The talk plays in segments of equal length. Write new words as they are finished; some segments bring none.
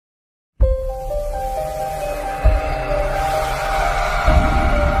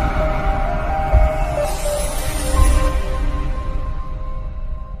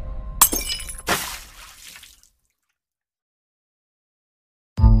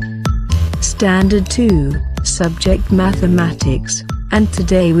Standard 2, subject mathematics, and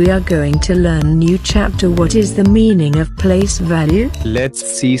today we are going to learn new chapter. What is the meaning of place value? Let's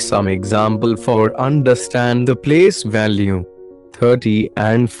see some example for understand the place value. 30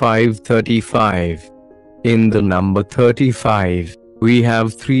 and 535. In the number 35, we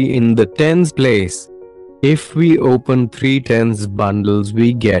have 3 in the tens place. If we open 3 tens bundles,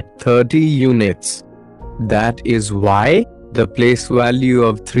 we get 30 units. That is why the place value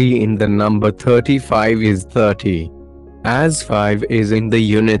of 3 in the number 35 is 30. As 5 is in the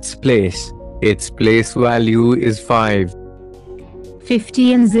units place, its place value is 5.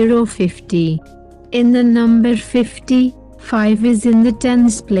 50 and 050. In the number 50, 5 is in the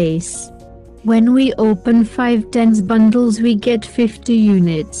tens place. When we open 5 tens bundles, we get 50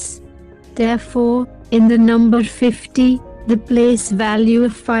 units. Therefore, in the number 50, the place value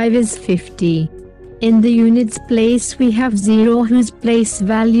of 5 is 50. In the units place we have 0, whose place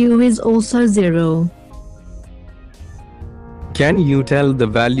value is also 0. Can you tell the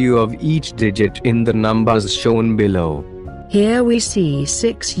value of each digit in the numbers shown below? Here we see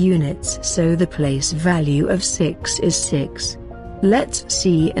 6 units, so the place value of 6 is 6. Let's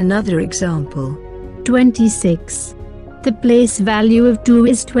see another example. 26. The place value of 2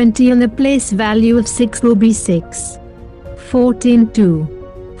 is 20 and the place value of 6 will be 6. 14 2.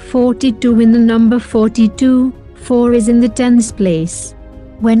 42 in the number 42, 4 is in the tens place.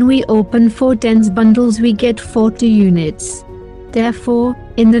 When we open 4 tens bundles we get 40 units. Therefore,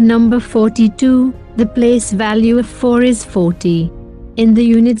 in the number 42, the place value of 4 is 40. In the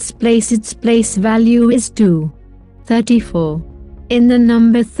units place its place value is 2. 34. In the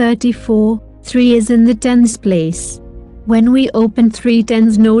number 34, 3 is in the tens place. When we open 3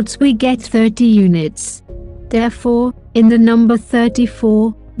 tens notes we get 30 units. Therefore, in the number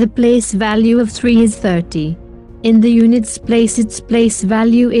 34, the place value of 3 is 30. In the units place its place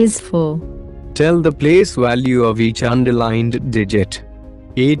value is 4. Tell the place value of each underlined digit.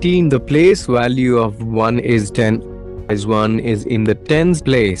 18. The place value of 1 is 10, as 1 is in the tens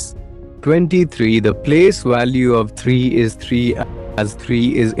place. 23. The place value of 3 is 3, as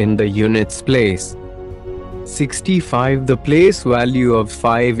 3 is in the units place. 65. The place value of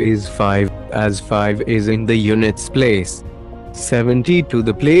 5 is 5, as 5 is in the units place. 72.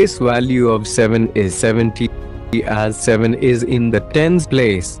 The place value of 7 is 70, as 7 is in the tens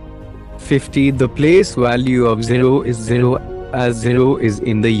place. 50. The place value of 0 is 0, as 0 is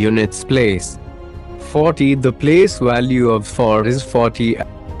in the units place. 40. The place value of 4 is 40,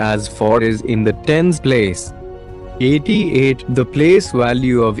 as 4 is in the tens place. 88. The place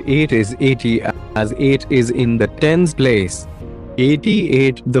value of 8 is 80, as 8 is in the tens place.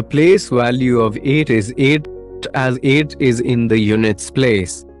 88. The place value of 8 is 8, as 8 is in the units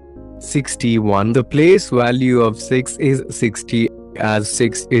place. 61. The place value of 6 is 60, as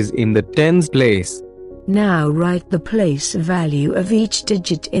 6 is in the tens place. Now write the place value of each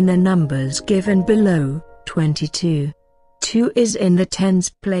digit in the numbers given below. 22. 2 is in the tens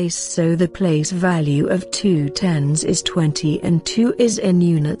place, so the place value of 2 tens is 20, and 2 is in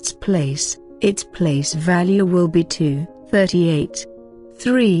units place. Its place value will be 2. 38.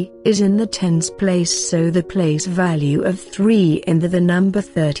 3 is in the tens place, so the place value of 3 in the number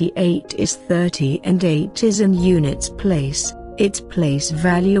 38 is 30, and 8 is in units place. Its place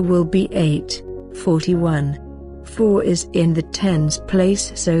value will be 8. 41. 4 is in the tens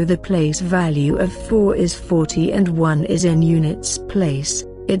place, so the place value of 4 is 40, and 1 is in units place.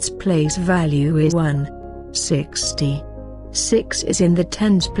 Its place value is 1. 60. 6 is in the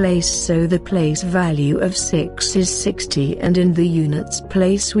tens place, so the place value of 6 is 60, and in the units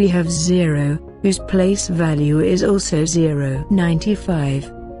place we have 0, whose place value is also 0.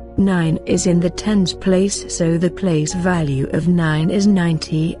 95. 9 is in the tens place, so the place value of 9 is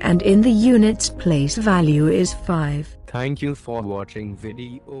 90, and in the units place value is 5. Thank you for watching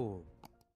video.